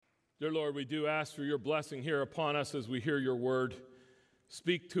Dear Lord, we do ask for your blessing here upon us as we hear your word.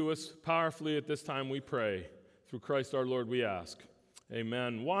 Speak to us powerfully at this time, we pray. Through Christ our Lord, we ask.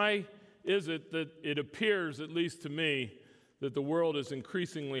 Amen. Why is it that it appears, at least to me, that the world is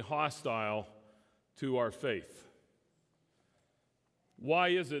increasingly hostile to our faith? Why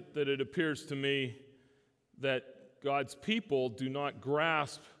is it that it appears to me that God's people do not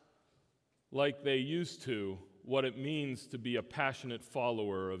grasp like they used to what it means to be a passionate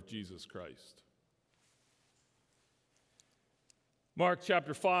follower of Jesus Christ? Mark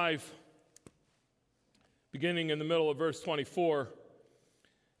chapter 5, beginning in the middle of verse 24.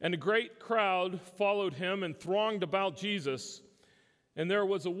 And a great crowd followed him and thronged about Jesus. And there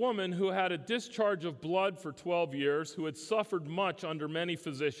was a woman who had a discharge of blood for 12 years, who had suffered much under many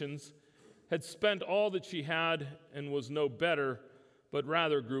physicians, had spent all that she had, and was no better, but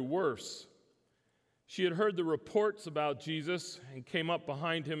rather grew worse. She had heard the reports about Jesus and came up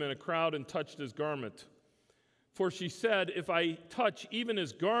behind him in a crowd and touched his garment. For she said, "If I touch even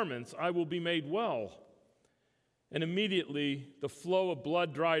his garments, I will be made well." And immediately the flow of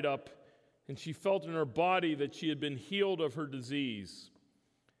blood dried up, and she felt in her body that she had been healed of her disease.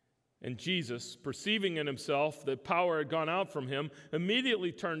 And Jesus, perceiving in himself that power had gone out from him,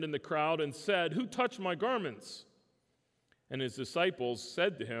 immediately turned in the crowd and said, "Who touched my garments?" And his disciples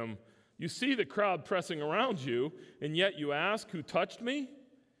said to him, "You see the crowd pressing around you, and yet you ask, 'Who touched me?'"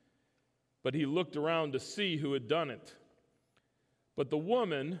 But he looked around to see who had done it. But the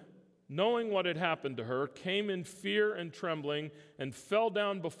woman, knowing what had happened to her, came in fear and trembling and fell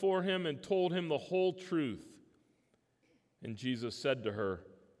down before him and told him the whole truth. And Jesus said to her,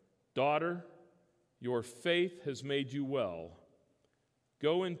 "Daughter, your faith has made you well.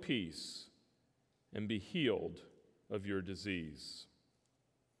 Go in peace and be healed of your disease."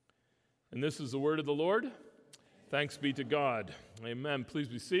 And this is the word of the Lord. Thanks be to God. Amen. Please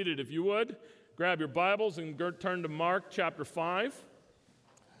be seated if you would. Grab your Bibles and turn to Mark chapter 5.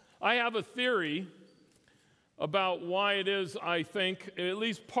 I have a theory about why it is I think, at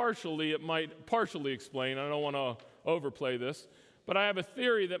least partially, it might partially explain. I don't want to overplay this, but I have a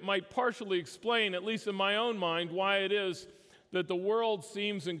theory that might partially explain, at least in my own mind, why it is that the world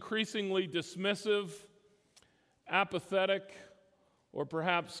seems increasingly dismissive, apathetic, or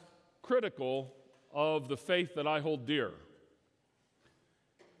perhaps critical of the faith that I hold dear.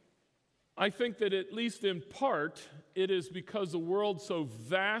 I think that at least in part, it is because the world so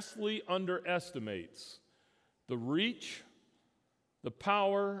vastly underestimates the reach, the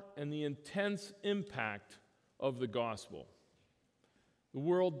power, and the intense impact of the gospel. The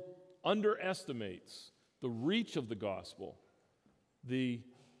world underestimates the reach of the gospel, the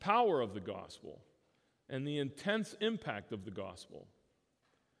power of the gospel, and the intense impact of the gospel.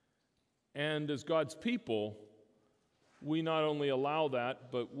 And as God's people, we not only allow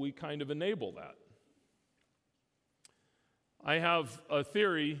that, but we kind of enable that. I have a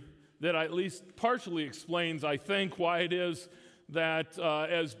theory that at least partially explains, I think, why it is that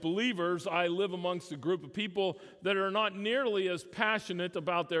as believers, I live amongst a group of people that are not nearly as passionate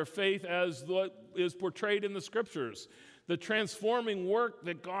about their faith as what is portrayed in the Scriptures. The transforming work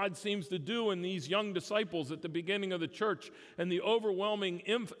that God seems to do in these young disciples at the beginning of the church, and the overwhelming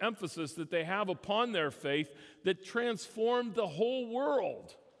emphasis that they have upon their faith that transformed the whole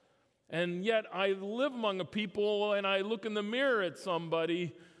world. And yet I live among a people and I look in the mirror at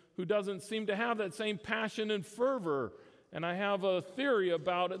somebody who doesn't seem to have that same passion and fervor. And I have a theory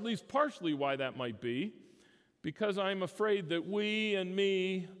about at least partially why that might be, because I'm afraid that we and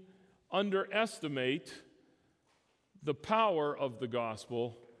me underestimate the power of the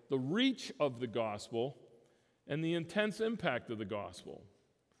gospel, the reach of the gospel, and the intense impact of the gospel.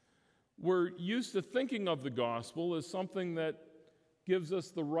 We're used to thinking of the gospel as something that gives us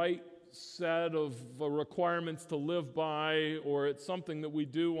the right set of requirements to live by, or it's something that we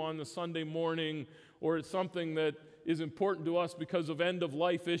do on the Sunday morning, or it's something that is important to us because of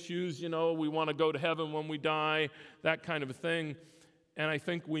end-of-life issues. You know, we want to go to heaven when we die, that kind of a thing. And I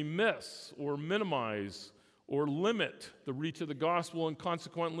think we miss or minimize or limit the reach of the gospel, and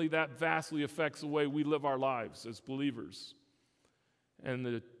consequently that vastly affects the way we live our lives as believers. And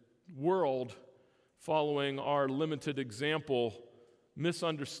the world, following our limited example,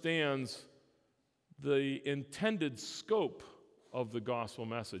 misunderstands the intended scope of the gospel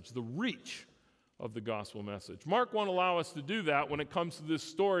message, the reach of the gospel message. Mark won't allow us to do that when it comes to this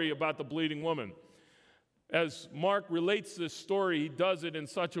story about the bleeding woman. As Mark relates this story, he does it in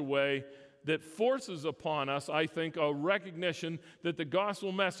such a way that forces upon us, I think, a recognition that the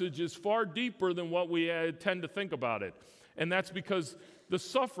gospel message is far deeper than what we tend to think about it. And that's because the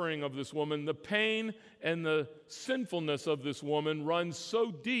suffering of this woman, the pain and the sinfulness of this woman runs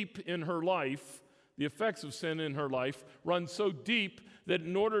so deep in her life, the effects of sin in her life run so deep that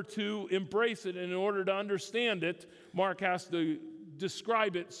in order to embrace it and in order to understand it, Mark has to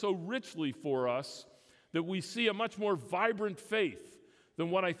describe it so richly for us that we see a much more vibrant faith than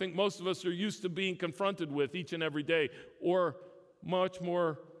what I think most of us are used to being confronted with each and every day, or much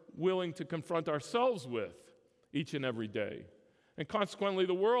more willing to confront ourselves with each and every day. And consequently,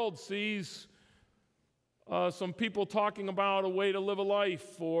 the world sees some people talking about a way to live a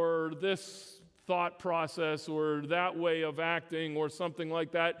life, or this thought process, or that way of acting, or something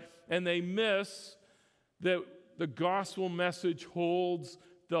like that, and they miss that the gospel message holds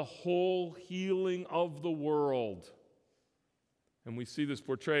the whole healing of the world. And we see this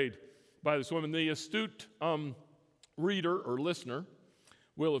portrayed by this woman. The astute reader or listener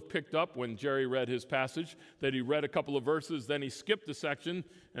will have picked up when Jerry read his passage that he read a couple of verses, then he skipped a section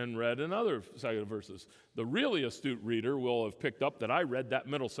and read another set of verses. The really astute reader will have picked up that I read that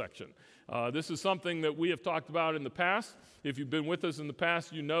middle section. This is something that we have talked about in the past. If you've been with us in the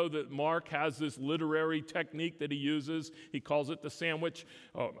past, you know that Mark has this literary technique that he uses. He calls it the sandwich.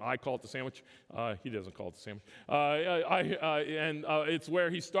 Oh, I call it the sandwich. He doesn't call it the sandwich. It's where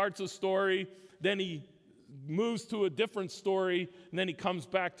he starts a story, then he moves to a different story, and then he comes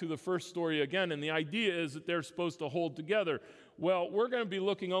back to the first story again. And the idea is that they're supposed to hold together. Well, we're going to be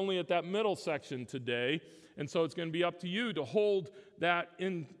looking only at that middle section today, and so it's going to be up to you to hold that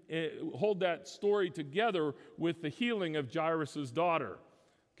story together with the healing of Jairus' daughter.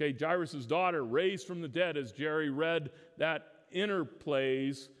 Okay, Jairus' daughter raised from the dead, as Jerry read, that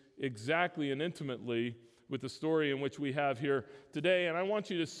interplays exactly and intimately with the story in which we have here today. And I want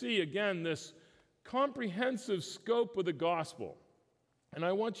you to see again this comprehensive scope of the gospel. And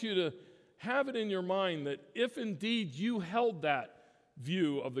I want you to have it in your mind that if indeed you held that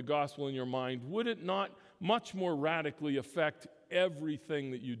view of the gospel in your mind, would it not much more radically affect everything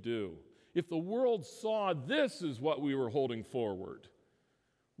that you do? If the world saw this is what we were holding forward,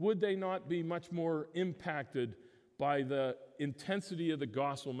 would they not be much more impacted by the intensity of the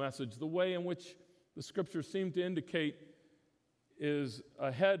gospel message, the way in which the scriptures seem to indicate is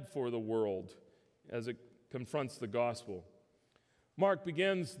ahead for the world as it confronts the gospel? Mark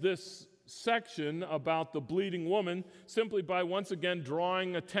begins this section about the bleeding woman simply by once again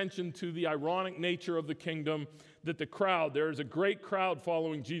drawing attention to the ironic nature of the kingdom, that the crowd, there is a great crowd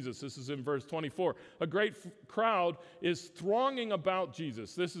following Jesus. This is in verse 24. A great crowd is thronging about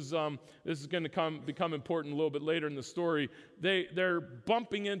Jesus. This is going to become important a little bit later in the story. They're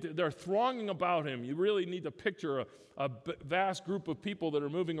thronging about him. You really need to picture a vast group of people that are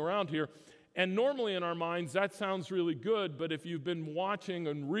moving around here. And normally in our minds, that sounds really good, but if you've been watching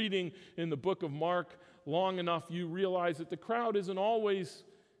and reading in the book of Mark long enough, you realize that the crowd isn't always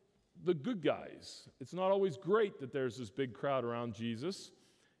the good guys. It's not always great that there's this big crowd around Jesus.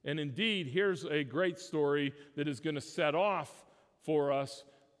 And indeed, here's a great story that is going to set off for us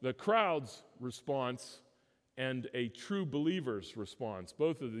the crowd's response and a true believer's response.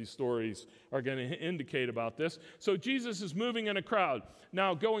 Both of these stories are going to indicate about this. So Jesus is moving in a crowd.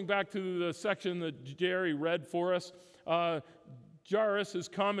 Now, going back to the section that Jerry read for us, Jairus has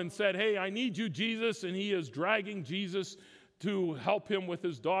come and said, "Hey, I need you, Jesus," and he is dragging Jesus to help him with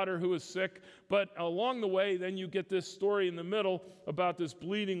his daughter who is sick. But along the way, then you get this story in the middle about this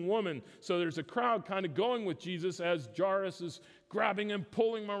bleeding woman. So there's a crowd kind of going with Jesus as Jairus is grabbing him,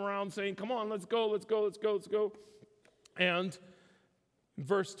 pulling him around, saying, "Come on, let's go, let's go, let's go, let's go." And in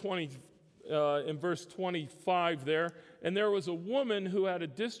verse 25 there, and there was a woman who had a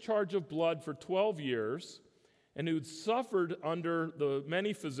discharge of blood for 12 years and who'd suffered under the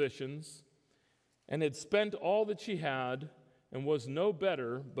many physicians and had spent all that she had and was no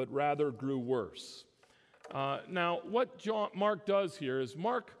better, but rather grew worse. Now, what Mark does here is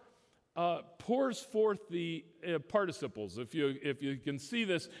Mark pours forth the participles. If you can see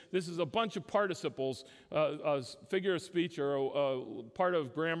this is a bunch of participles, a figure of speech or a part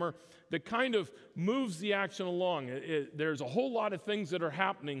of grammar that kind of moves the action along. There's a whole lot of things that are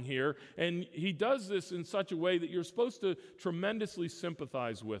happening here, and he does this in such a way that you're supposed to tremendously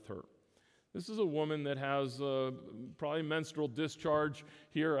sympathize with her. This is a woman that has probably menstrual discharge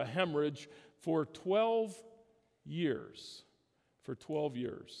here, a hemorrhage, for 12 years. For 12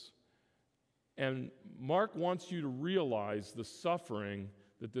 years. And Mark wants you to realize the suffering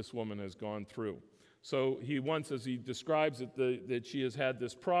that this woman has gone through. So he wants, as he describes it, that she has had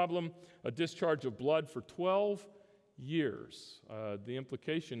this problem, a discharge of blood for 12 years. The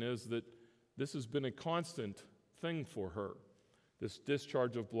implication is that this has been a constant thing for her. This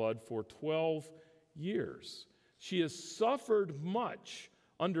discharge of blood for 12 years. She has suffered much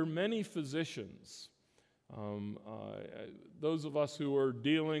under many physicians. Those of us who are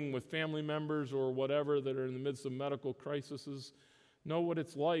dealing with family members or whatever that are in the midst of medical crises know what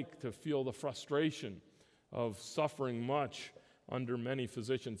it's like to feel the frustration of suffering much under many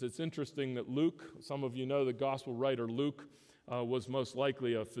physicians. It's interesting that Luke, some of you know the gospel writer Luke, was most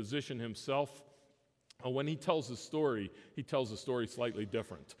likely a physician himself. When he tells the story, he tells the story slightly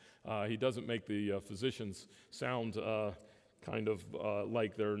different. He doesn't make the physicians sound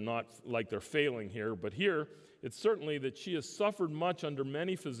like they're failing here. But here, it's certainly that she has suffered much under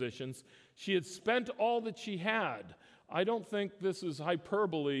many physicians. She had spent all that she had. I don't think this is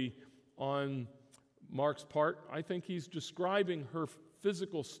hyperbole on Mark's part. I think he's describing her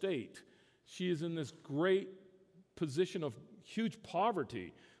physical state. She is in this great position of huge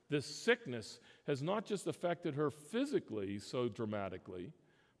poverty. This sickness has not just affected her physically so dramatically,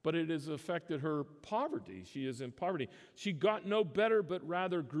 but it has affected her poverty. She is in poverty. She got no better, but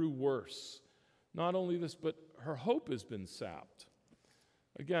rather grew worse. Not only this, but her hope has been sapped.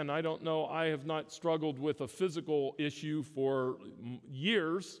 Again, I don't know. I have not struggled with a physical issue for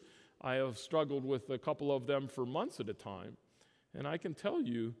years. I have struggled with a couple of them for months at a time. And I can tell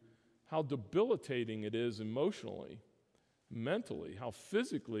you how debilitating it is emotionally, mentally, how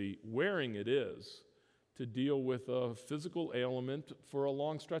physically wearing it is to deal with a physical ailment for a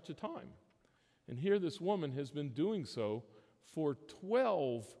long stretch of time. And here this woman has been doing so for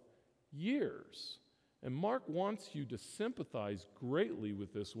 12 years. And Mark wants you to sympathize greatly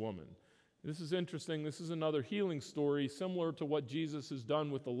with this woman. This is interesting. This is another healing story similar to what Jesus has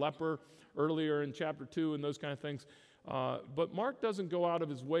done with the leper earlier in chapter 2 and those kind of things. But Mark doesn't go out of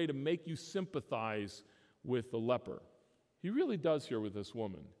his way to make you sympathize with the leper. He really does here with this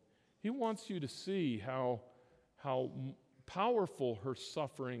woman. He wants you to see how powerful her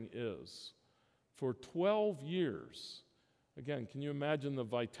suffering is. For 12 years, again, can you imagine the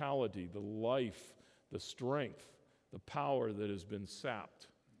vitality, the life, the strength, the power that has been sapped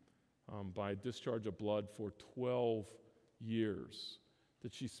by a discharge of blood for 12 years?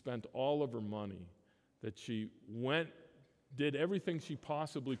 That she spent all of her money, that she did everything she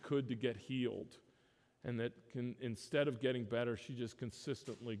possibly could to get healed, and that instead of getting better, she just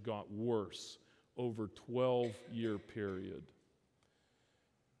consistently got worse over a 12-year period.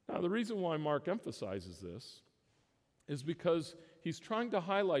 Now, the reason why Mark emphasizes this is because he's trying to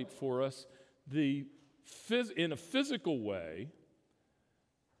highlight for us in a physical way,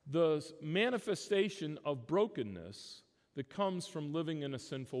 the manifestation of brokenness that comes from living in a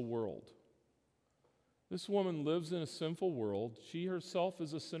sinful world. This woman lives in a sinful world. She herself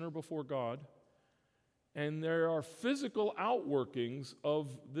is a sinner before God. And there are physical outworkings of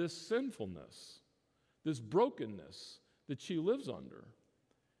this sinfulness, this brokenness that she lives under.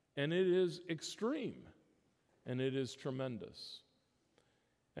 And it is extreme, and it is tremendous.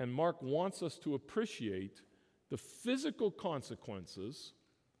 And Mark wants us to appreciate the physical consequences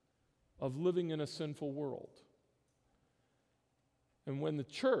of living in a sinful world. And when the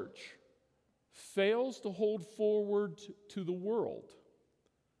church fails to hold forward to the world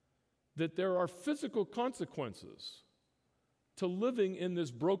that there are physical consequences to living in this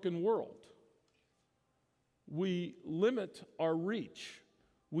broken world, we limit our reach.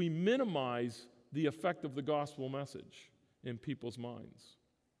 We minimize the effect of the gospel message in people's minds.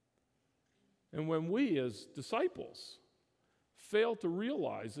 And when we as disciples fail to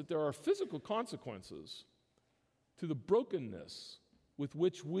realize that there are physical consequences to the brokenness with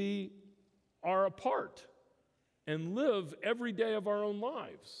which we are a part and live every day of our own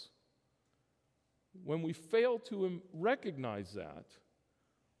lives, when we fail to recognize that,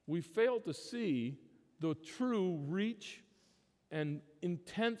 we fail to see the true reach and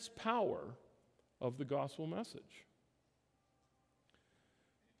intense power of the gospel message.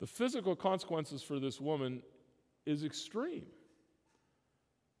 The physical consequences for this woman is extreme.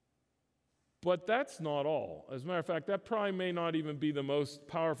 But that's not all. As a matter of fact, that probably may not even be the most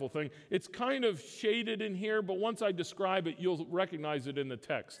powerful thing. It's kind of shaded in here, but once I describe it, you'll recognize it in the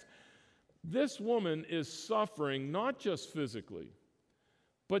text. This woman is suffering not just physically,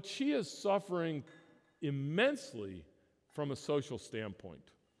 but she is suffering immensely from a social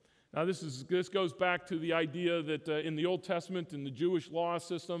standpoint. Now, this goes back to the idea that in the Old Testament, in the Jewish law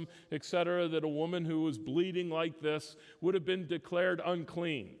system, etc., that a woman who was bleeding like this would have been declared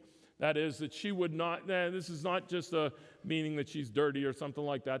unclean. That is, that she would not, this is not just a meaning that she's dirty or something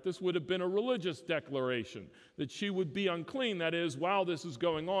like that. This would have been a religious declaration, that she would be unclean. That is, while this is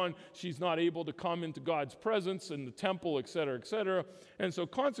going on, she's not able to come into God's presence in the temple, etc., etc. And so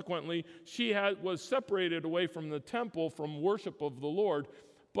consequently, she was separated away from the temple, from worship of the Lord.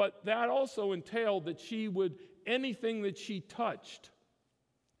 But that also entailed that she would anything that she touched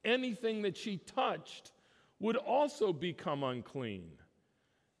would also become unclean.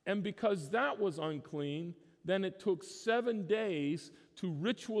 And because that was unclean, then it took 7 days to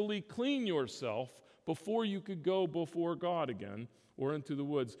ritually clean yourself before you could go before God again or into the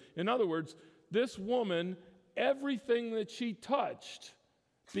woods. In other words, this woman, everything that she touched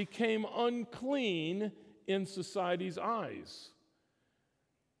became unclean in society's eyes.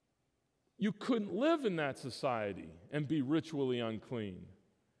 You couldn't live in that society and be ritually unclean.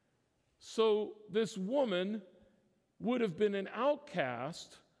 So this woman would have been an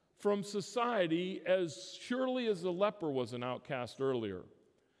outcast from society as surely as the leper was an outcast earlier.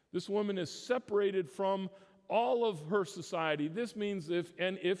 This woman is separated from all of her society. This means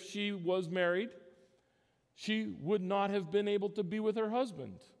if she was married, she would not have been able to be with her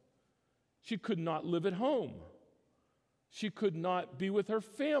husband. She could not live at home. She could not be with her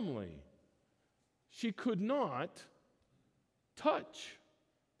family. She could not touch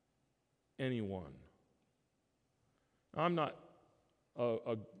anyone. I'm not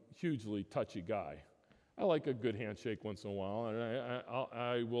a hugely touchy guy. I like a good handshake once in a while, and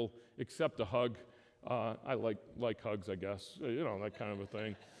I will accept a hug. I like hugs, I guess, that kind of a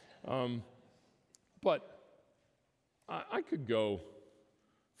thing. But I could go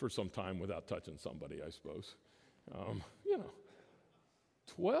for some time without touching somebody, I suppose.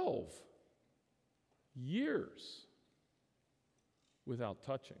 12 years without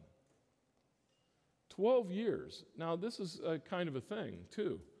touching. 12 years. Now, this is a kind of a thing,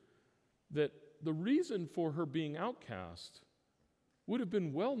 too, that the reason for her being outcast would have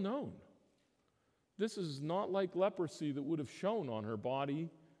been well known. This is not like leprosy that would have shown on her body,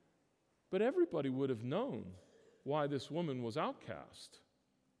 but everybody would have known why this woman was outcast.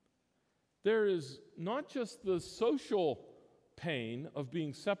 There is not just the social pain of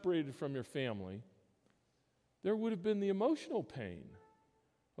being separated from your family, there would have been the emotional pain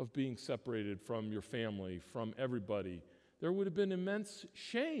of being separated from your family, from everybody. There would have been immense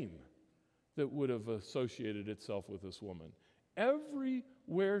shame that would have associated itself with this woman.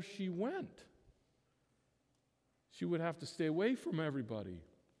 Everywhere she went, she would have to stay away from everybody.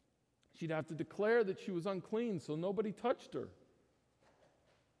 She'd have to declare that she was unclean so nobody touched her.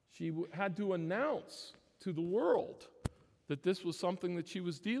 She had to announce to the world that this was something that she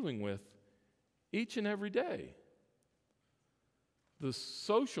was dealing with each and every day. The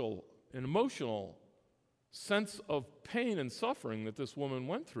social and emotional sense of pain and suffering that this woman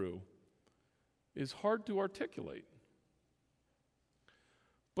went through is hard to articulate.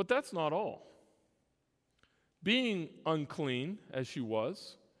 But that's not all. Being unclean, as she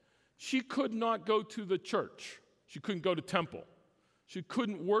was, she could not go to the church. She couldn't go to temple. She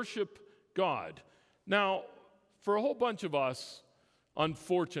couldn't worship God. Now, for a whole bunch of us,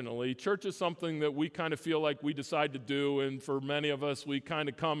 unfortunately, church is something that we kind of feel like we decide to do, and for many of us, we kind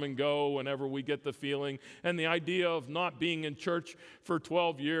of come and go whenever we get the feeling. And the idea of not being in church for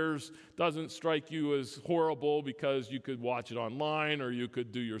 12 years doesn't strike you as horrible because you could watch it online, or you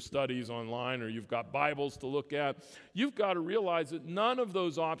could do your studies online, or you've got Bibles to look at. You've got to realize that none of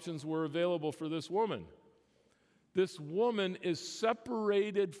those options were available for this woman. This woman is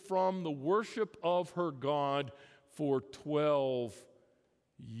separated from the worship of her God for 12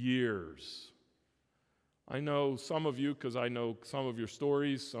 years. I know some of you, because I know some of your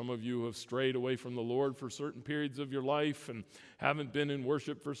stories, some of you have strayed away from the Lord for certain periods of your life and haven't been in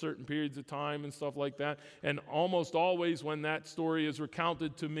worship for certain periods of time and stuff like that. And almost always when that story is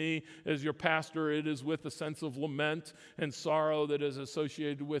recounted to me as your pastor, it is with a sense of lament and sorrow that is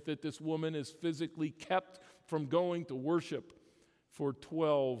associated with it. This woman is physically kept from going to worship for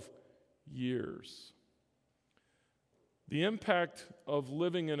 12 years. The impact of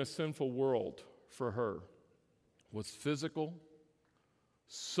living in a sinful world for her was physical,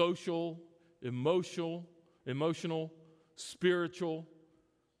 social, emotional, spiritual.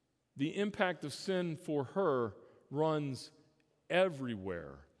 The impact of sin for her runs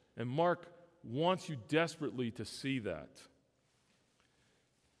everywhere. And Mark wants you desperately to see that.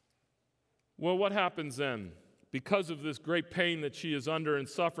 Well, what happens then? Because of this great pain that she is under and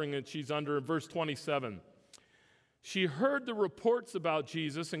suffering that she's under, in verse 27, she heard the reports about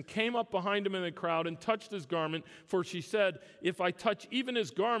Jesus and came up behind him in the crowd and touched his garment, for she said, "If I touch even his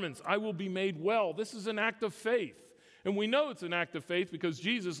garments, I will be made well." This is an act of faith. And we know it's an act of faith because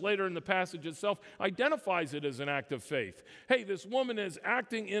Jesus later in the passage itself identifies it as an act of faith. Hey, this woman is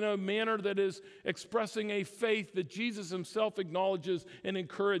acting in a manner that is expressing a faith that Jesus himself acknowledges and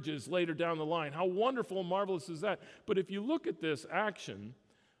encourages later down the line. How wonderful and marvelous is that? But if you look at this action,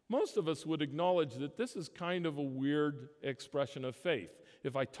 most of us would acknowledge that this is kind of a weird expression of faith.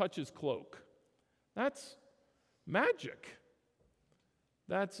 If I touch his cloak, that's magic.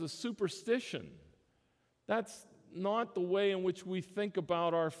 That's a superstition. That's not the way in which we think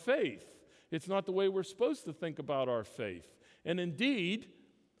about our faith. It's not the way we're supposed to think about our faith. And indeed,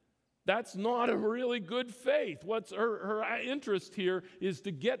 that's not a really good faith. What's her interest here is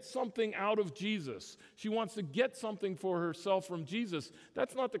to get something out of Jesus. She wants to get something for herself from Jesus.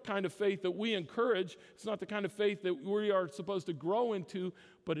 That's not the kind of faith that we encourage. It's not the kind of faith that we are supposed to grow into,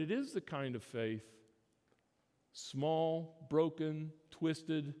 but it is the kind of faith, small, broken,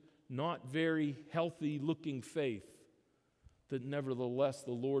 twisted, not very healthy looking faith, that nevertheless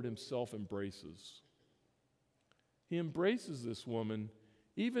the Lord himself embraces. He embraces this woman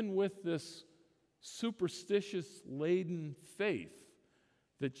even with this superstitious-laden faith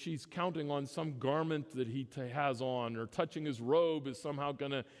that she's counting on some garment that he has on, or touching his robe is somehow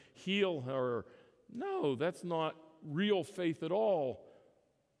going to heal her. No, that's not real faith at all,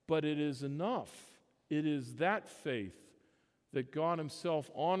 but it is enough. It is that faith that God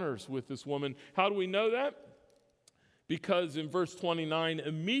himself honors with this woman. How do we know that? Because in verse 29,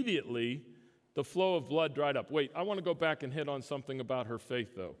 immediately the flow of blood dried up. Wait, I want to go back and hit on something about her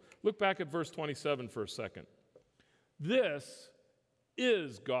faith, though. Look back at verse 27 for a second. This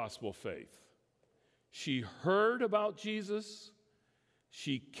is gospel faith. She heard about Jesus,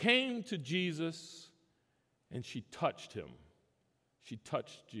 she came to Jesus, and she touched him. She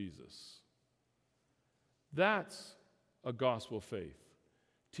touched Jesus. That's a gospel faith.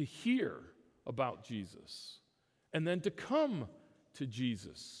 To hear about Jesus, and then to come to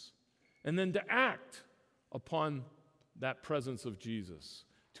Jesus, and then to act upon that presence of Jesus,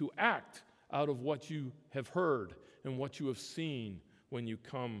 to act out of what you have heard and what you have seen when you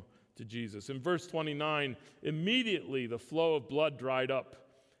come to Jesus. In verse 29, immediately the flow of blood dried up,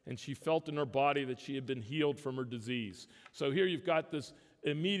 and she felt in her body that she had been healed from her disease. So here you've got this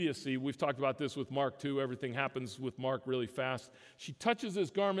immediacy. We've talked about this with Mark too. Everything happens with Mark really fast. She touches his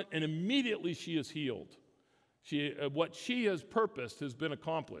garment, and immediately she is healed. What she has purposed has been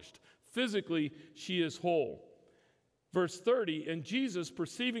accomplished. Physically, she is whole. Verse 30, and Jesus,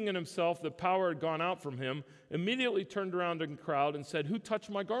 perceiving in himself that power had gone out from him, immediately turned around to the crowd and said, "Who touched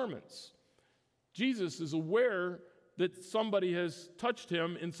my garments?" Jesus is aware that somebody has touched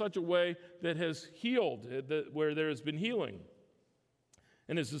him in such a way that has healed, where there has been healing.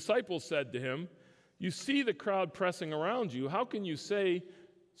 And his disciples said to him, "You see the crowd pressing around you. How can you say,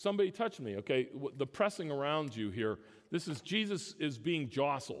 'Somebody touched me'?" Okay, the pressing around you here, this is Jesus is being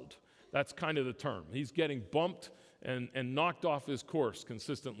jostled. That's kind of the term. He's getting bumped and knocked off his course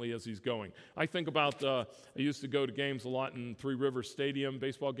consistently as he's going. I think about, I used to go to games a lot in Three Rivers Stadium,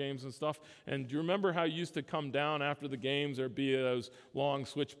 baseball games and stuff, and do you remember how you used to come down after the games? There'd be those long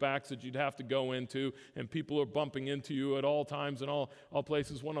switchbacks that you'd have to go into, and people are bumping into you at all times and all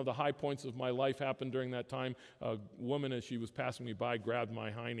places. One of the high points of my life happened during that time. A woman, as she was passing me by, grabbed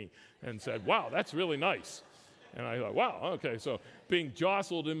my hiney and said, "Wow, that's really nice." And I thought, wow, okay, so being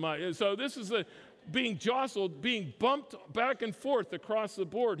jostled so this is being jostled, being bumped back and forth across the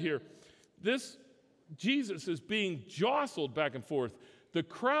board here. This, Jesus is being jostled back and forth. The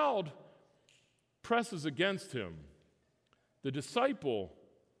crowd presses against him. The disciple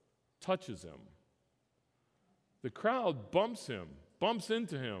touches him. The crowd bumps him, bumps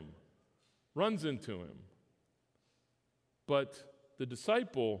into him, runs into him. But the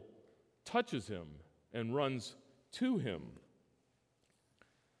disciple touches him and runs to him.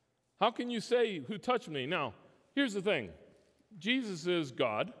 How can you say, "Who touched me?" Now, here's the thing. Jesus is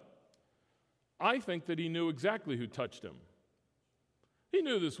God. I think that he knew exactly who touched him. He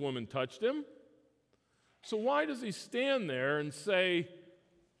knew this woman touched him. So why does he stand there and say,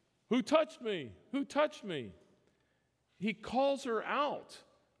 "Who touched me? Who touched me?" He calls her out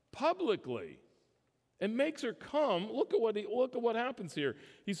publicly and makes her come. Look at what happens here.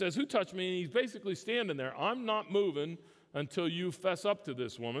 He says, "Who touched me?" And he's basically standing there. I'm not moving until you fess up to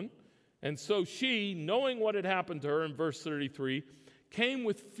this woman. And so she, knowing what had happened to her in verse 33, came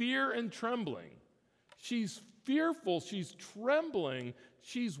with fear and trembling. She's fearful. She's trembling.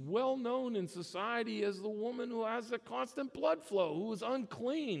 She's well known in society as the woman who has a constant blood flow, who is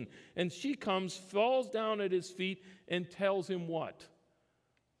unclean. And she comes, falls down at his feet, and tells him what?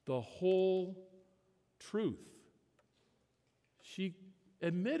 The whole truth. She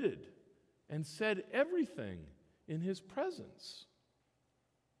admitted and said everything in his presence.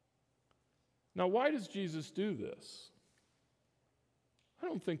 Now, why does Jesus do this? I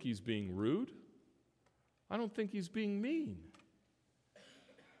don't think he's being rude. I don't think he's being mean.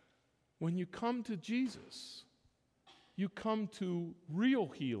 When you come to Jesus, you come to real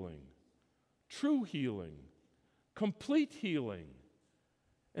healing, true healing, complete healing.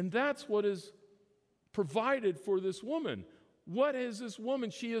 And that's what is provided for this woman. What is this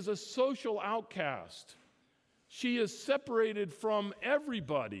woman? She is a social outcast. She is separated from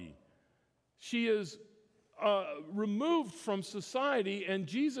everybody. She is removed from society, and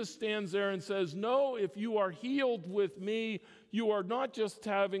Jesus stands there and says, no, if you are healed with me, you are not just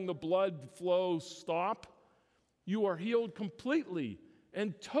having the blood flow stop. You are healed completely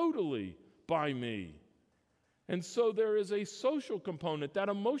and totally by me. And so there is a social component, that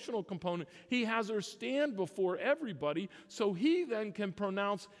emotional component. He has her stand before everybody so he then can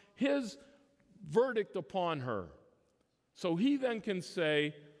pronounce his verdict upon her. So he then can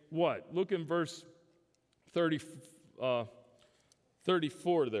say, what? Look in verse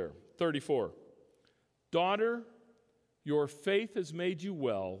 34 there. 34. Daughter, your faith has made you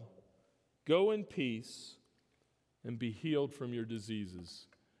well. Go in peace and be healed from your diseases.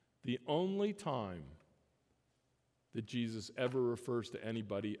 The only time that Jesus ever refers to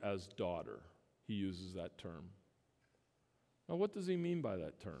anybody as daughter, he uses that term. Now, what does he mean by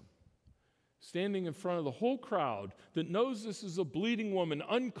that term? Standing in front of the whole crowd that knows this is a bleeding woman,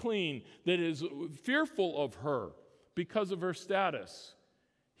 unclean, that is fearful of her because of her status,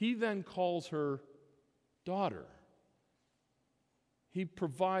 he then calls her daughter. He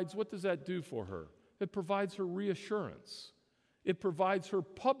provides, what does that do for her? It provides her reassurance. It provides her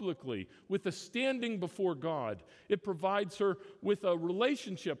publicly with a standing before God. It provides her with a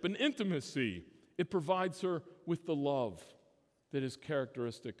relationship, an intimacy. It provides her with the love that is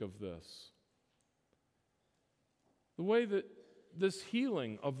characteristic of this. The way that this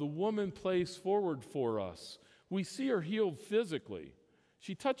healing of the woman plays forward for us, we see her healed physically.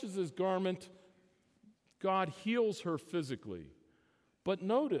 She touches his garment, God heals her physically. But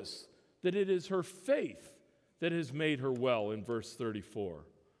notice that it is her faith that has made her well in verse 34.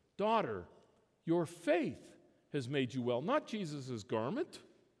 Daughter, your faith has made you well. Not Jesus' garment,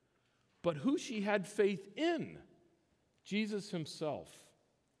 but who she had faith in, Jesus himself.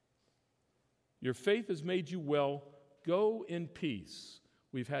 Your faith has made you well. Go in peace.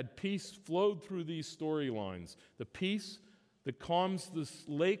 We've had peace flowed through these storylines. The peace that calms this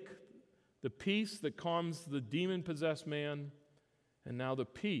lake, the peace that calms the demon-possessed man, and now the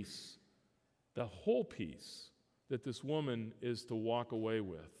peace, the whole peace that this woman is to walk away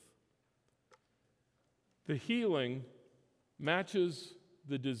with. The healing matches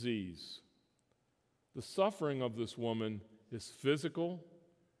the disease. The suffering of this woman is physical,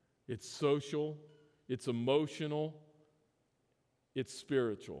 it's social, it's emotional, it's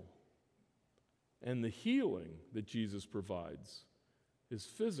spiritual. And the healing that Jesus provides is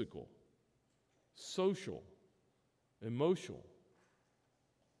physical, social, emotional,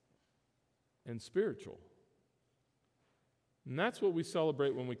 and spiritual. And that's what we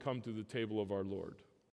celebrate when we come to the table of our Lord.